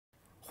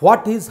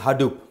What is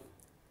Hadoop?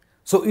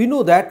 So you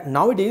know that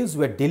nowadays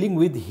we are dealing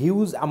with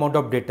huge amount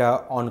of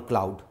data on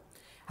cloud,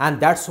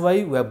 and that's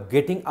why we are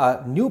getting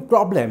a new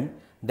problem,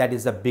 that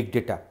is the big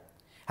data,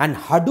 and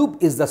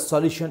Hadoop is the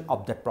solution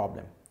of that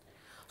problem.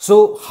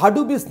 So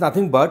Hadoop is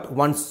nothing but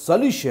one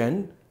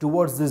solution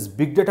towards this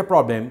big data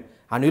problem,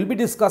 and we'll be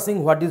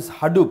discussing what is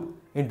Hadoop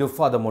into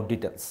further more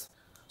details.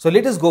 So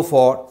let us go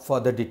for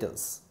further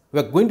details.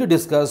 We are going to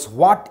discuss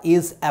what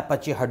is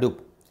Apache Hadoop.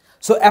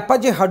 So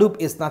Apache Hadoop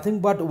is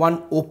nothing but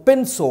one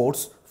open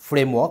source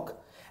framework,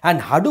 and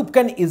Hadoop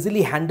can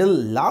easily handle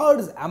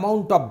large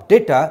amount of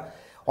data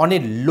on a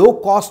low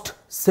cost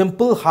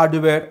simple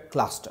hardware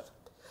cluster.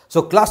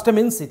 So cluster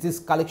means it is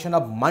collection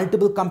of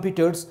multiple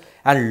computers,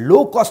 and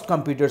low cost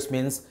computers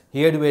means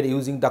here we are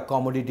using the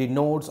commodity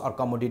nodes or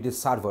commodity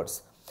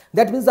servers.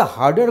 That means the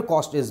hardware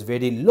cost is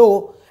very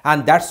low,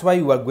 and that's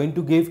why we are going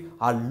to give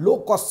a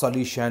low cost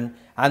solution,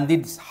 and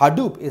this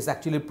Hadoop is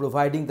actually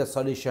providing the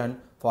solution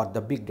for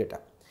the big data.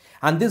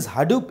 And this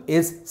Hadoop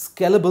is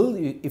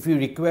scalable. If you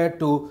require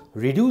to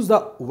reduce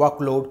the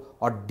workload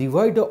or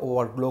divide the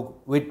workload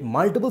with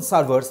multiple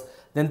servers,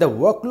 then the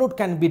workload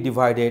can be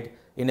divided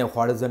in a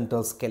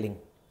horizontal scaling.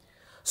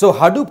 So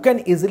Hadoop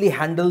can easily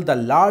handle the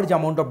large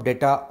amount of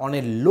data on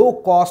a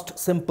low cost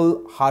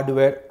simple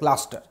hardware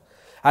cluster.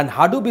 And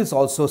Hadoop is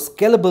also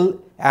scalable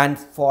and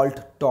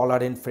fault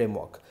tolerant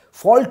framework.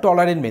 Fault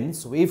tolerant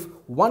means if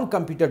one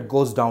computer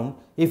goes down,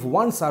 if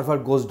one server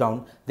goes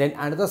down, then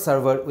another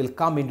server will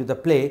come into the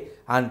play,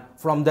 and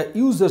from the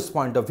user's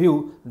point of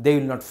view, they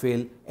will not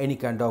feel any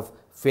kind of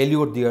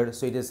failure there.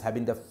 So it is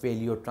having the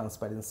failure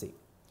transparency.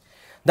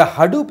 The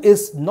Hadoop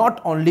is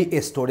not only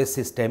a storage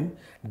system,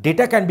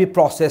 data can be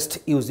processed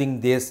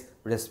using this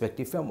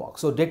respective framework.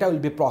 So data will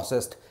be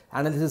processed,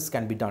 analysis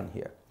can be done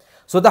here.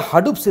 So the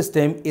Hadoop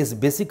system is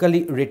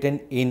basically written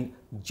in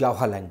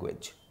Java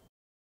language.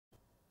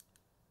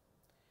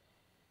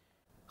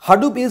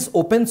 Hadoop is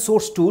open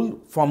source tool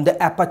from the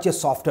Apache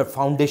Software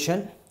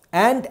Foundation,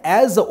 and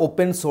as an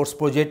open source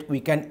project, we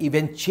can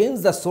even change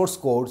the source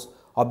codes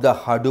of the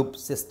Hadoop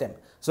system.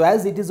 So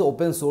as it is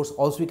open source,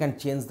 also we can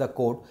change the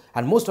code,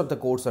 and most of the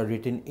codes are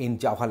written in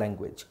Java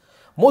language.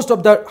 Most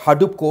of the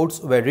Hadoop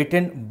codes were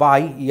written by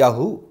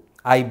Yahoo,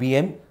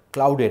 IBM,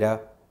 Cloudera,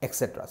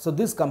 etc. So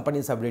these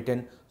companies have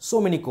written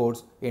so many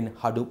codes in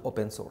Hadoop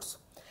open source.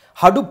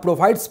 Hadoop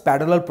provides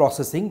parallel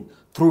processing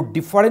through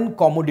different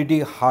commodity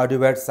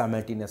hardware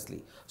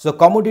simultaneously. So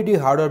commodity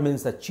hardware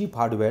means the cheap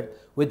hardware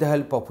with the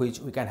help of which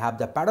we can have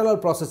the parallel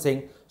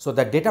processing, so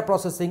the data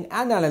processing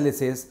and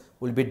analysis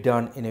will be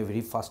done in a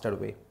very faster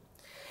way.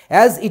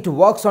 As it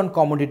works on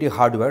commodity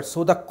hardware,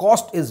 so the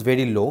cost is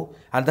very low,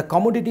 and the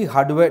commodity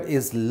hardware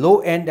is low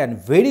end and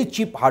very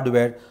cheap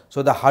hardware,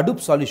 so the Hadoop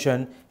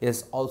solution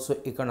is also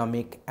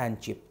economic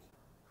and cheap.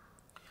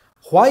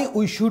 Why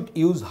we should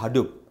use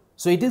Hadoop?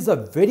 So it is a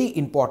very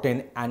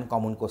important and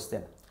common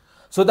question.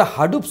 So the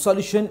Hadoop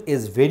solution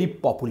is very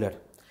popular,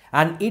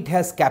 and it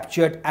has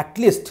captured at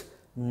least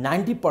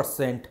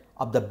 90%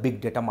 of the big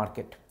data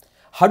market.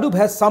 Hadoop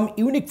has some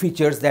unique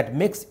features that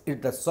makes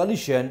it the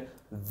solution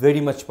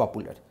very much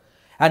popular.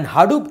 And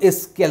Hadoop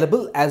is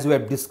scalable, as we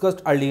have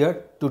discussed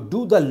earlier. To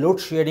do the load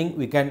sharing,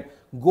 we can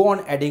go on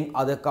adding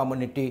other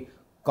commodity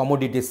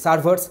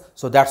servers.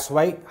 So that's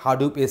why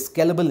Hadoop is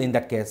scalable in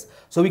that case.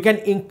 So we can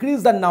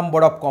increase the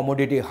number of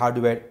commodity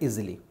hardware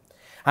easily.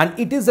 And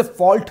it is a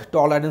fault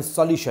tolerant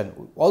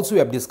solution. Also we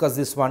have discussed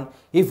this one.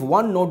 If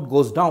one node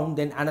goes down,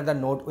 then another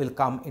node will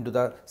come into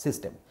the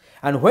system.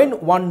 And when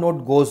one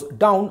node goes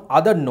down,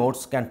 other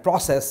nodes can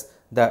process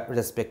the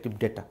respective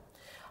data.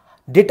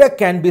 Data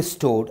can be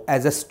stored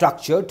as a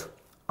structured,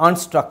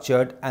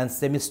 unstructured and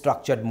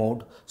semi-structured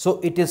mode. So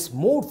it is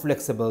more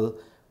flexible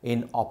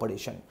in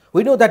operation.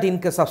 We know that in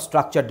case of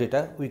structured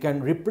data, we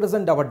can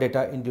represent our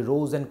data in the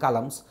rows and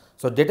columns.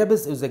 So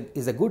database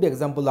is a good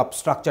example of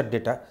structured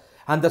data,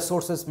 and the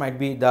sources might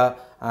be the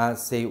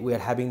say we are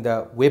having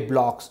the web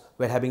logs,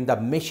 we are having the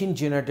machine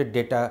generated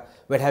data,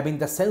 we are having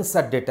the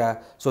sensor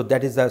data. So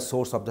that is the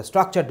source of the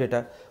structured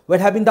data. We are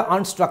having the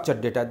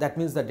unstructured data, that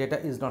means the data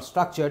is not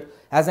structured.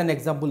 As an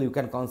example, you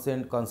can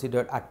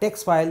consider a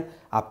text file,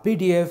 a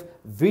PDF,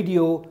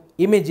 video,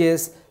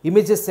 images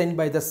sent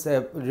by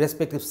the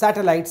respective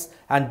satellites,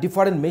 and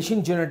different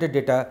machine generated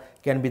data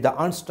can be the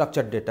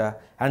unstructured data,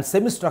 and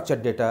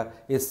semi-structured data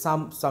is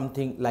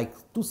something like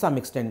to some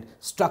extent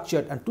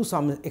structured and to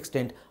some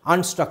extent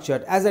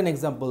unstructured. As an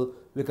example,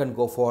 we can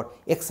go for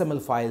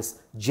XML files,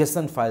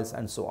 JSON files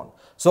and so on.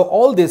 So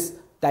all this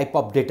type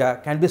of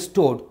data can be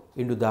stored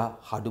into the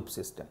Hadoop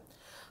system.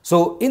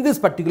 So in this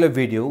particular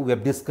video, we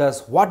have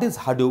discussed what is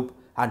Hadoop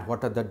and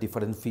what are the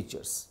different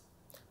features.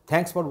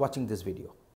 Thanks for watching this video.